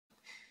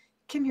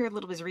Kim here at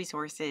Little Biz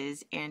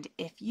Resources, and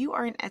if you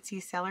are an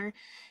Etsy seller,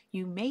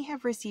 you may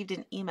have received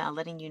an email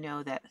letting you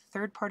know that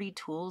third-party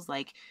tools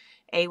like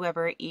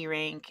Aweber,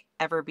 eRank,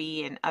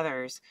 Everbee, and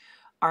others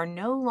are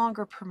no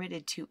longer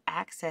permitted to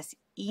access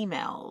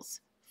emails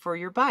for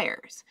your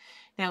buyers.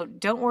 Now,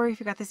 don't worry if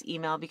you got this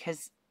email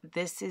because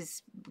this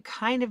has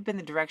kind of been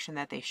the direction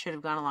that they should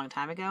have gone a long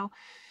time ago.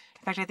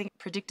 In fact, I think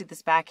I predicted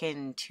this back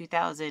in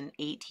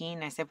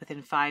 2018. I said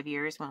within 5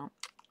 years. Well,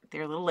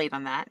 they're a little late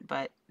on that,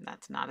 but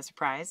that's not a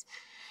surprise.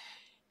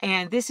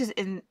 And this is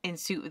in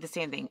suit with the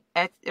same thing.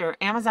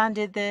 Amazon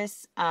did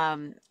this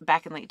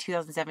back in like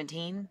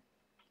 2017,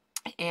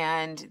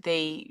 and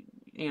they,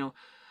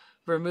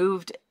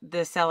 removed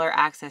the seller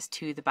access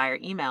to the buyer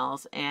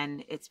emails,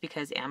 and it's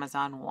because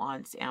Amazon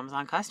wants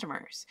Amazon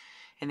customers,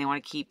 and they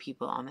want to keep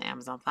people on the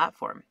Amazon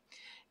platform.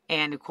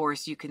 And of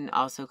course, you can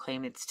also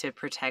claim it's to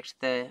protect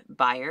the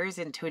buyers,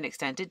 and to an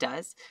extent it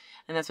does.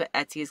 And that's what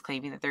Etsy is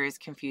claiming, that there is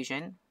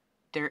confusion.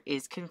 There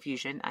is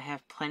confusion. I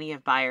have plenty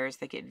of buyers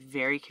that get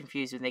very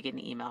confused when they get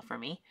an email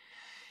from me.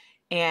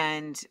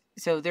 And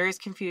so there is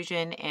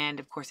confusion, and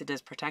of course it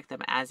does protect them.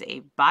 As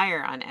a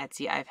buyer on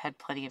Etsy, I've had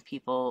plenty of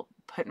people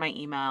put my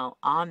email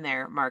on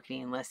their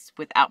marketing lists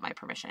without my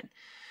permission.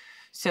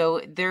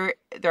 So there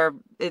are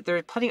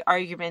plenty of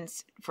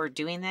arguments for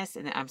doing this,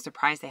 and I'm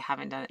surprised they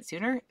haven't done it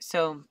sooner.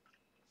 So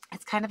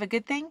it's kind of a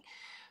good thing.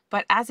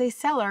 But as a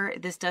seller,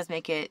 this does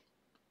make it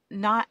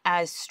not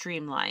as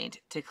streamlined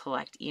to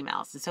collect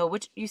emails. And so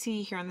what you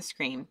see here on the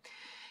screen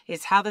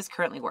is how this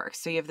currently works.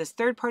 So you have this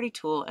third-party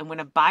tool, and when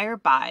a buyer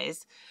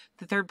buys,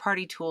 the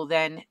third-party tool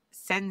then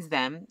sends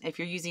them, if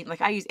you're using,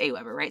 like I use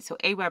Aweber, right? So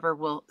Aweber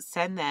will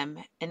send them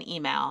an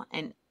email,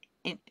 and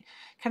it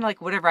kind of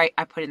like whatever I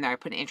put in there, I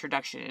put an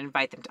introduction and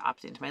invite them to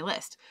opt into my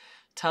list,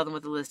 tell them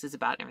what the list is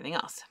about and everything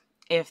else.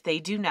 If they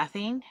do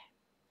nothing,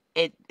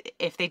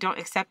 if they don't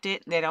accept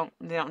it, they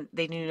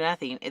do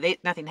nothing.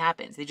 Nothing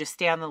happens. They just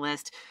stay on the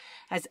list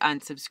as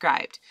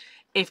unsubscribed.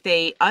 If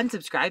they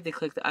unsubscribe, they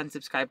click the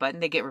unsubscribe button,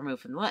 they get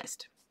removed from the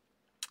list.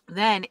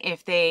 Then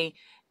if they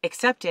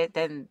accept it,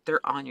 then they're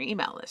on your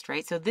email list,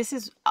 right? So this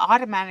is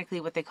automatically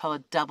what they call a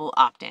double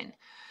opt-in.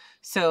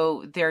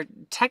 So they're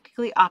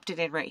technically opted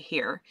in right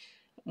here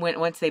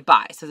once they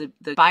buy. So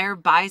the buyer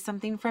buys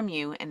something from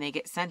you and they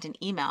get sent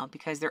an email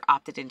because they're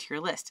opted into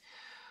your list.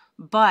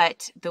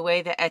 But the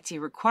way that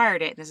Etsy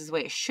required it, and this is the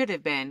way it should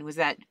have been, was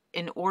that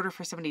in order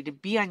for somebody to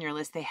be on your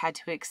list, they had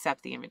to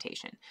accept the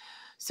invitation.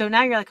 So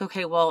now you're like,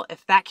 okay, well,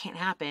 if that can't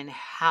happen,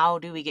 how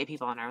do we get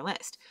people on our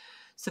list?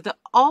 So the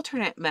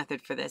alternate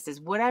method for this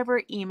is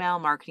whatever email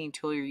marketing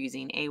tool you're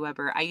using.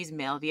 Aweber, I use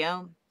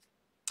Mailvio.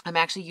 I've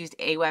actually used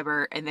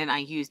Aweber, and then I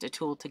used a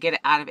tool to get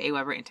it out of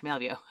Aweber into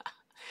Mailvio.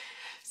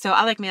 So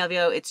I like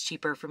Mailvio. It's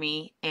cheaper for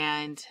me.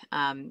 And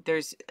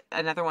there's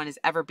another one is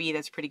Everbee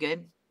that's pretty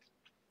good.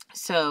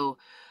 So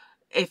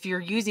if you're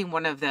using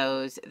one of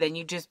those, then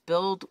you just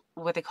build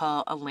what they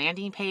call a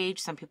landing page.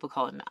 Some people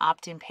call it an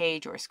opt-in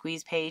page or a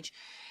squeeze page.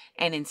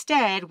 And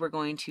instead, we're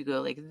going to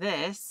go like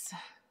this.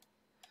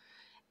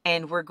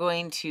 And we're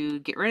going to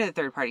get rid of the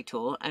third-party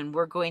tool, and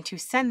we're going to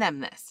send them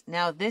this.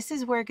 Now, this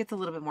is where it gets a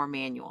little bit more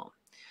manual,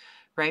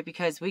 right?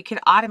 Because we could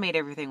automate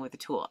everything with the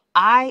tool.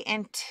 I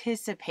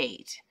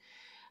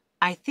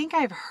think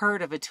I've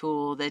heard of a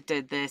tool that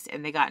did this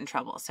and they got in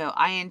trouble. So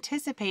I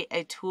anticipate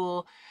a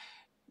tool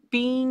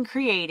being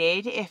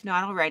created, if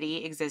not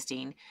already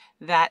existing,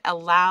 that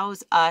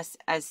allows us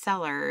as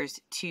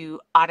sellers to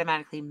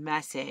automatically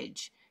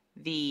message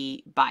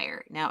the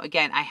buyer. Now,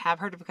 again, I have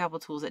heard of a couple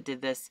of tools that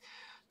did this.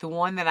 The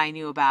one that I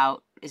knew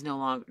about is no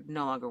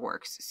longer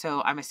works.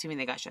 So I'm assuming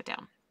they got shut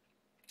down.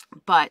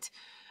 But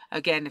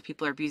again, if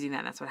people are abusing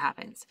that, that's what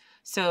happens.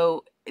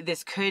 So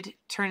this could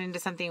turn into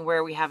something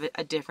where we have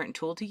a different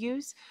tool to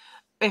use.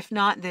 If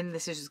not, then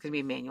this is just going to be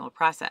a manual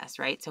process,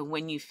 right? So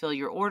when you fill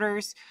your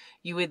orders,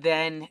 you would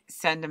then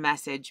send a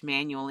message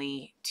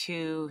manually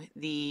to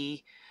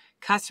the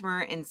customer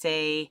and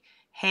say,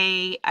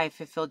 hey, I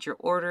fulfilled your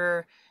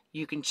order.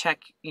 You can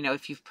check,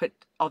 if you've put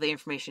all the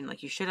information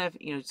like you should have,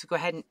 so go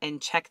ahead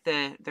and check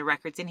the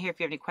records in here. If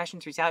you have any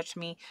questions, reach out to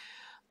me.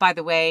 By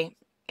the way,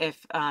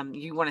 if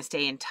you want to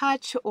stay in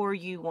touch, or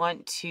you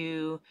want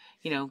to,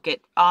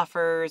 get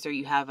offers, or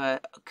you have a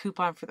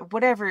coupon for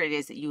whatever it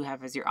is that you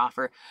have as your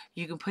offer,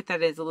 you can put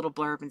that as a little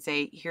blurb and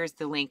say, here's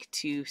the link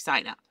to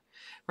sign up,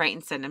 right?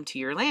 And send them to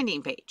your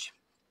landing page.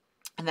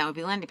 And that would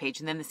be landing page.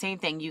 And then the same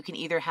thing, you can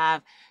either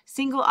have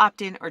single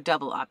opt-in or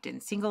double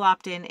opt-in. Single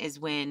opt-in is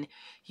when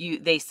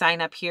they sign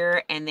up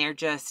here and they're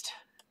just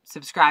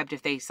subscribed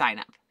if they sign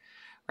up.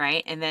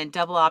 Right? And then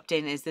double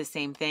opt-in is the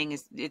same thing.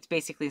 It's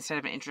basically, instead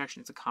of an introduction,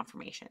 it's a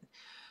confirmation.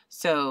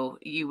 So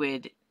you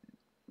would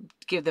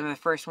give them the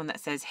first one that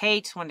says,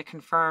 hey, just wanted to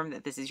confirm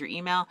that this is your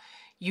email.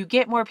 You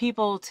get more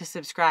people to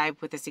subscribe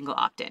with a single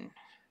opt-in,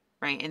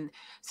 right? And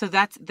so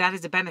that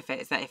is a benefit,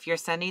 is that if you're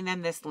sending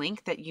them this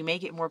link, that you may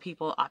get more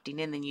people opting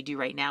in than you do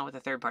right now with a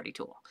third-party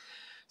tool.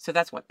 So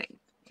that's one thing.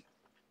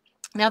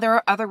 Now, there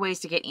are other ways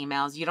to get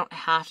emails. You don't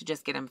have to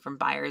just get them from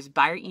buyers.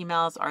 Buyer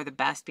emails are the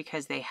best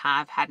because they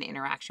have had an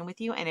interaction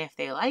with you. And if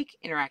they like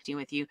interacting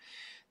with you,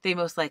 they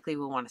most likely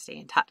will want to stay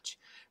in touch,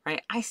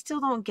 right? I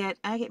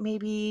get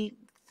maybe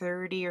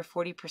 30 or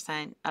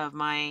 40% of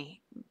my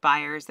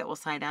buyers that will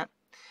sign up.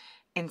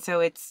 And so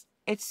it's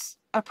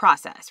a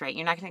process, right?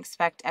 You're not going to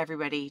expect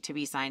everybody to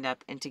be signed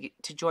up and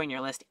to join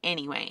your list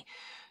anyway,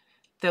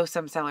 though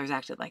some sellers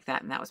acted like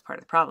that, and that was part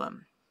of the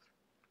problem.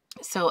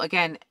 So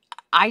again,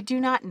 I do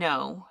not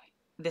know.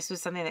 This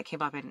was something that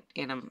came up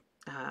in a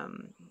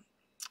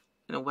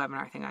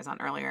webinar thing I was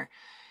on earlier.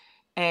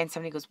 And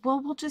somebody goes,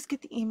 well, we'll just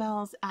get the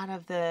emails out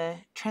of the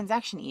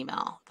transaction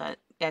email that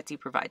Etsy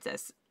provides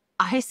us.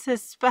 I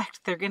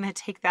suspect they're going to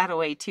take that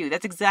away too.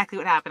 That's exactly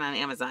what happened on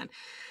Amazon.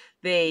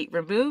 They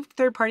removed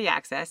third-party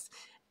access,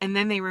 and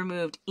then they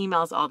removed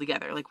emails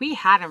altogether. Like, we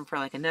had them for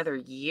like another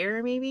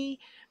year maybe.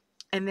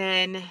 And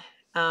then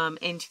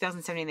in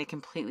 2017, they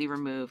completely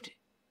removed,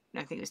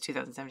 I think it was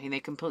 2017, they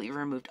completely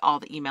removed all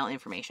the email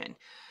information.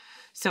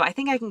 So I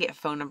think I can get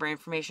phone number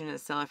information to the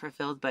seller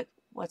fulfilled, but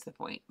what's the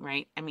point,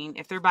 right? I mean,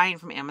 if they're buying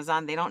from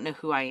Amazon, they don't know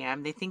who I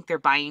am. They think they're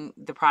buying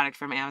the product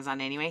from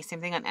Amazon anyway.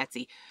 Same thing on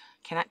Etsy.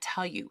 Cannot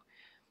tell you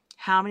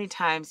how many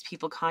times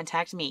people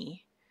contact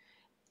me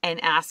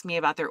and ask me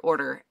about their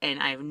order,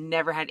 and I've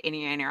never had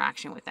any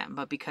interaction with them.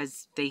 But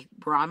because they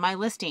were on my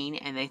listing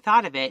and they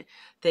thought of it,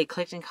 they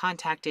clicked and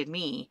contacted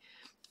me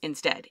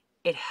instead.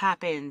 It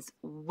happens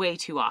way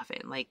too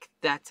often. Like,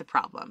 that's a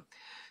problem.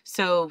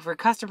 So for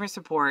customer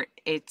support,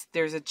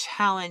 there's a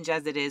challenge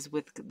as it is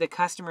with the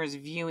customers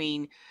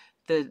viewing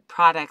the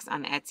products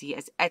on Etsy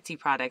as Etsy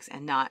products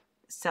and not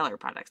seller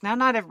products. Now,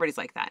 not everybody's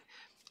like that,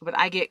 but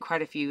I get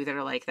quite a few that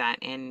are like that,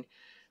 and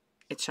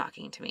it's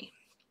shocking to me.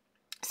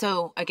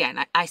 So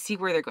again, I see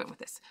where they're going with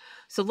this.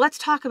 So let's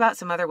talk about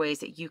some other ways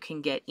that you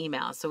can get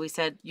emails. So we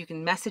said you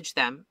can message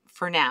them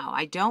for now.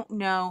 I don't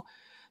know.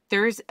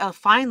 There's a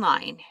fine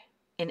line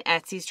in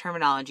Etsy's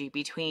terminology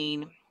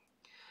between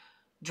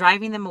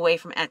driving them away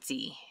from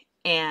Etsy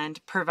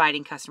and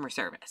providing customer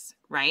service,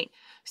 right?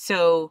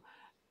 So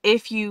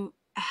if you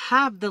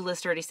have the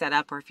list already set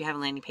up, or if you have a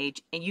landing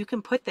page, and you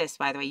can put this,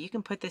 by the way, you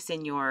can put this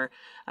in your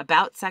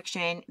about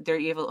section. There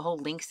you have a whole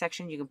link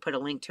section. You can put a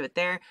link to it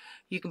there.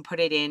 You can put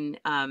it in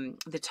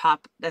the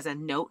top as a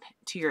note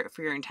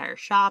for your entire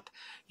shop.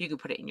 You can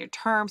put it in your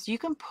terms. You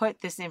can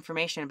put this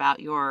information about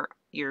your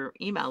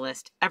email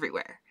list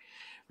everywhere,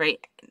 right?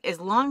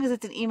 As long as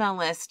it's an email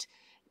list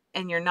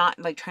and you're not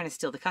like trying to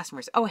steal the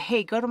customers. Oh,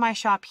 hey, go to my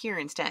shop here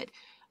instead.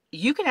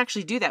 You can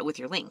actually do that with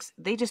your links.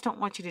 They just don't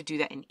want you to do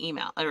that in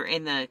email or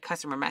in the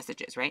customer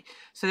messages, right?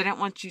 So they don't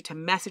want you to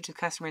message the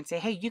customer and say,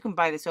 hey, you can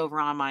buy this over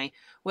on my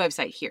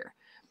website here.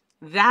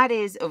 That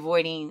is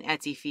avoiding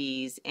Etsy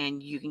fees,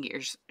 and you can get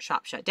your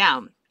shop shut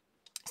down.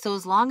 So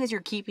as long as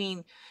you're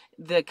keeping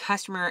the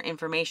customer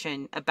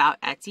information about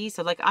Etsy,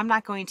 so like, I'm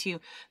not going to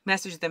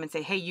message them and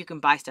say, hey, you can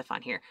buy stuff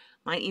on here.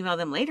 Might email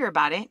them later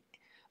about it.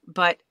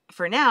 But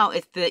for now,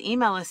 if the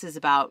email list is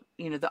about,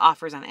 the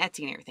offers on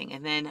Etsy and everything,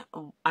 and then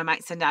I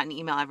might send out an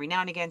email every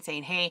now and again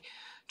saying, hey,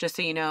 just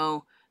so you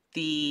know,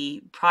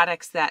 the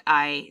products that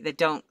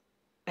don't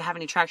have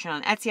any traction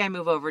on Etsy, I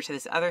move over to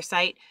this other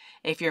site.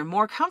 If you're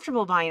more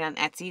comfortable buying on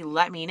Etsy,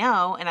 let me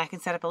know and I can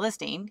set up a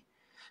listing.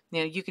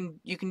 You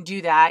can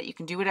do that. You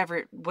can do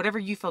whatever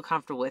you feel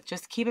comfortable with.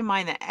 Just keep in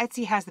mind that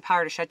Etsy has the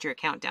power to shut your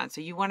account down.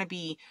 So you want to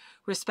be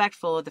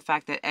respectful of the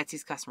fact that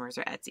Etsy's customers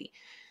are Etsy.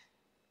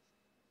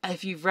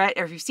 If you've read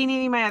or if you've seen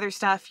any of my other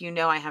stuff,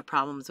 I have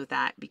problems with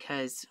that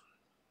because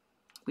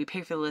we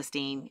pay for the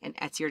listing and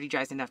Etsy already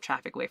drives enough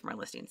traffic away from our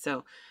listing.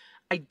 So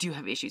I do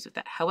have issues with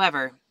that.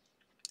 However,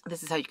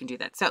 this is how you can do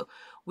that. So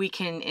we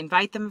can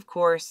invite them, of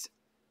course,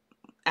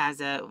 as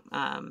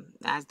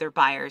their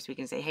buyers. We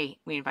can say, hey,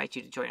 we invite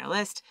you to join our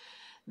list.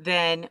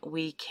 Then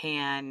we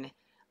can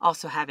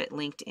also have it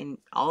linked in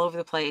all over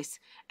the place.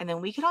 And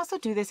then we can also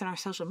do this in our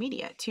social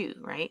media too,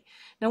 right?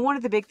 Now, one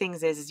of the big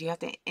things is you have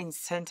to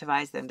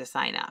incentivize them to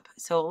sign up.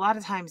 So a lot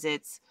of times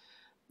it's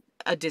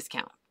a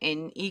discount.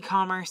 In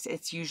e-commerce,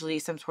 it's usually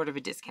some sort of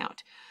a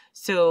discount.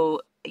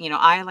 So,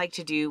 I like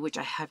to do, which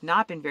I have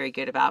not been very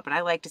good about, but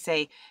I like to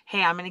say,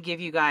 hey, I'm going to give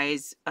you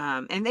guys,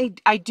 and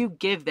I do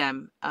give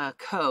them a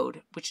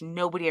code, which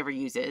nobody ever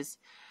uses.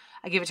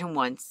 I give it to them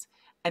once,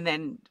 and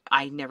then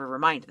I never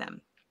remind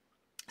them.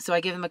 So I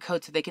give them a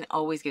code so they can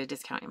always get a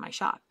discount in my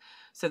shop.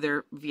 So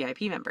they're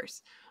VIP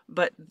members,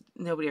 but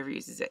nobody ever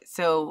uses it.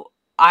 So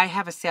I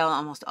have a sale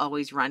almost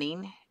always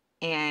running,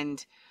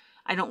 and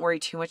I don't worry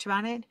too much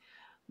about it.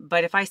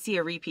 But if I see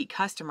a repeat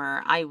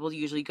customer, I will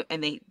usually go,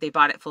 and they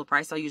bought it full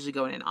price, I'll usually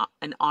go in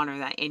and honor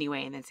that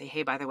anyway, and then say,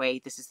 hey, by the way,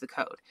 this is the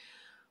code.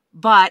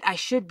 But I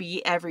should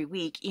be every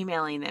week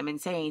emailing them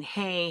and saying,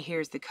 hey,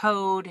 here's the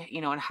code,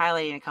 and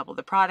highlighting a couple of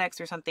the products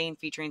or something,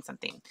 featuring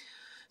something.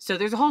 So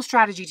there's a whole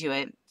strategy to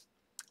it.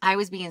 I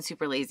was being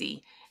super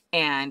lazy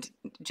and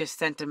just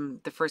sent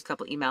them the first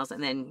couple emails,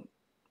 and then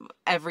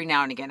every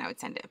now and again I would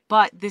send it.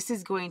 But this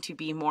is going to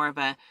be more of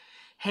a,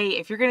 hey,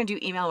 if you're going to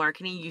do email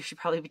marketing, you should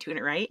probably be doing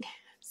it right.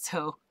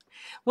 So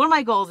one of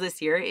my goals this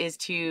year is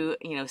to,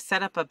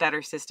 set up a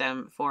better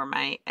system for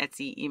my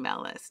Etsy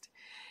email list.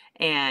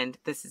 And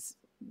this is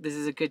this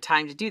is a good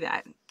time to do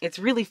that. It's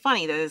really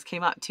funny that this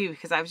came up too,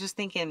 because I was just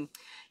thinking,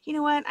 you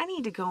know what, I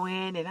need to go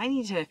in and I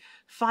need to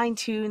fine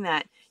tune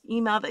that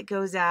email that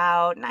goes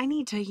out, and I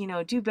need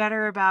to, do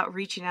better about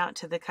reaching out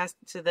to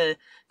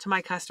to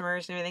my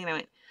customers and everything. And I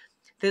went,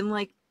 then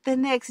like the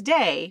next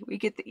day we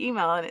get the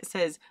email and it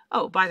says,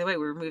 oh, by the way,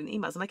 we're removing the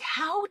emails. I'm like,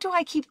 how do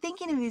I keep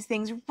thinking of these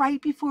things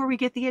right before we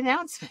get the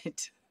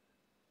announcement?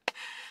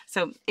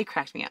 So it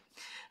cracked me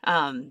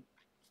up.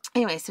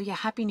 Anyway, so yeah,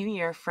 Happy New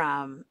Year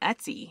from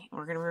Etsy.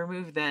 We're going to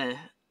remove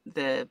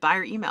the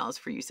buyer emails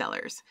for you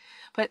sellers.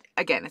 But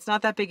again, it's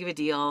not that big of a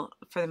deal.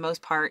 For the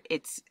most part,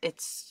 it's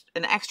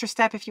an extra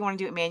step if you want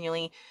to do it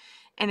manually.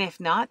 And if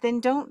not,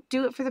 then don't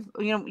do it for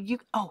the,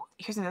 oh,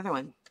 here's another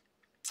one.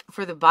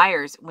 For the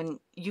buyers, when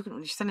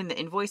you're sending the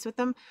invoice with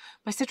them,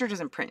 my sister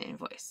doesn't print an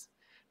invoice,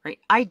 right?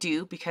 I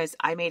do, because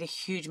I made a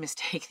huge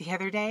mistake the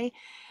other day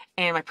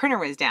and my printer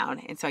was down.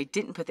 And so I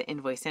didn't put the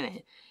invoice in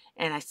it.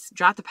 And I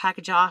dropped the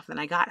package off, and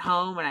I got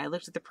home and I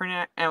looked at the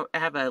printer. I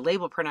have a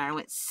label printer. I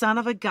went, son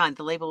of a gun.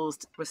 The label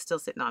was still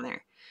sitting on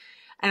there.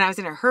 And I was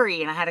in a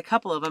hurry, and I had a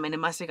couple of them, and it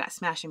must have got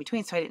smashed in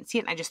between. So I didn't see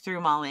it. And I just threw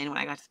them all in when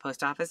I got to the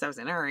post office. I was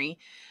in a hurry.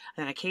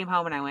 And then I came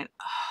home and I went,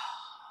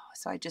 oh,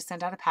 so I just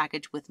sent out a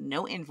package with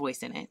no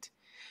invoice in it,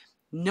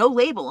 no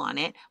label on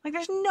it. Like,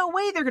 there's no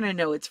way they're going to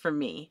know it's from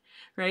me.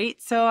 Right.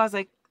 So I was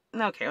like,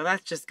 okay, well,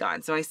 that's just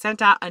gone. So I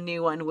sent out a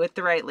new one with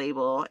the right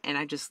label, and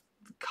I just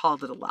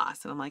called it a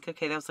loss. And I'm like,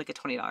 okay, that was like a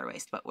 $20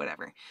 waste, but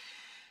whatever.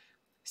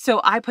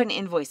 So I put an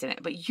invoice in it.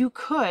 But you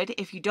could,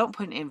 if you don't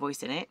put an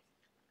invoice in it,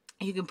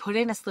 you can put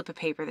in a slip of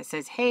paper that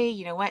says, hey,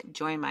 you know what,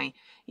 join my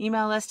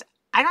email list.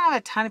 I don't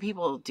have a ton of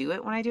people do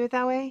it when I do it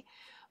that way,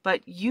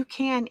 but you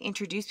can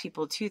introduce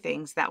people to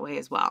things that way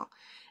as well.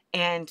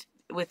 And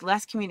with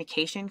less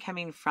communication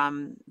coming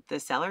from the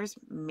sellers,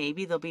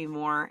 maybe they'll be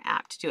more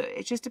apt to do it.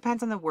 It just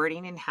depends on the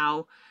wording and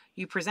how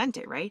you present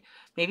it, right?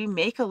 Maybe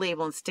make a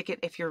label and stick it.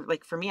 If you're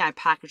like, for me, I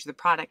package the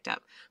product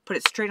up, put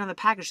it straight on the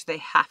package so they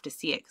have to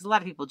see it, because a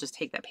lot of people just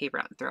take that paper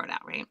out and throw it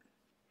out, right?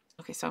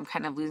 Okay, so I'm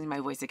kind of losing my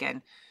voice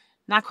again.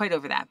 Not quite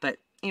over that, but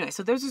anyway,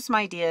 so those are some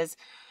ideas.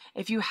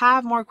 If you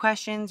have more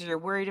questions or you're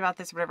worried about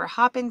this or whatever,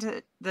 hop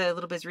into the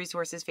Little Biz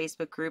Resources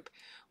Facebook group.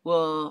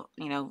 We'll,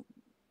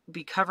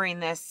 be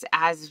covering this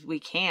as we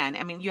can.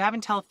 I mean, you have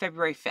until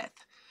February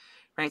 5th,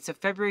 right? So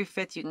February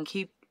 5th, you can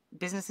keep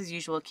business as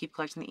usual, keep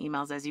collecting the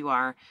emails as you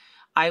are.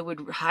 I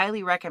would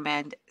highly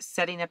recommend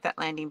setting up that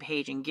landing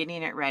page and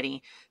getting it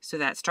ready so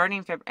that starting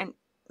in February, and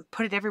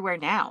put it everywhere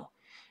now,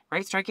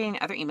 right? Start getting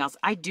other emails.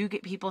 I do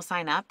get people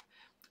sign up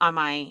on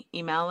my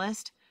email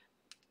list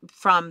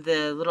from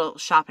the little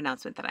shop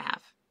announcement that I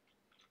have.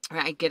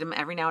 I get them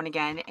every now and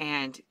again,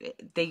 and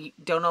they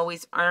aren't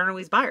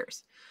always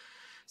buyers.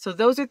 So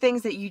those are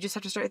things that you just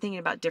have to start thinking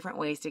about different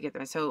ways to get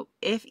them. So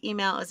if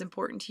email is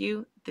important to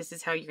you, this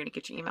is how you're going to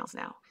get your emails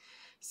now.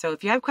 So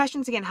if you have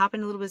questions, again, hop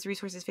into Little Biz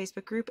Resources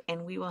Facebook group,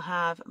 and we will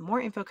have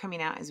more info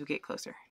coming out as we get closer.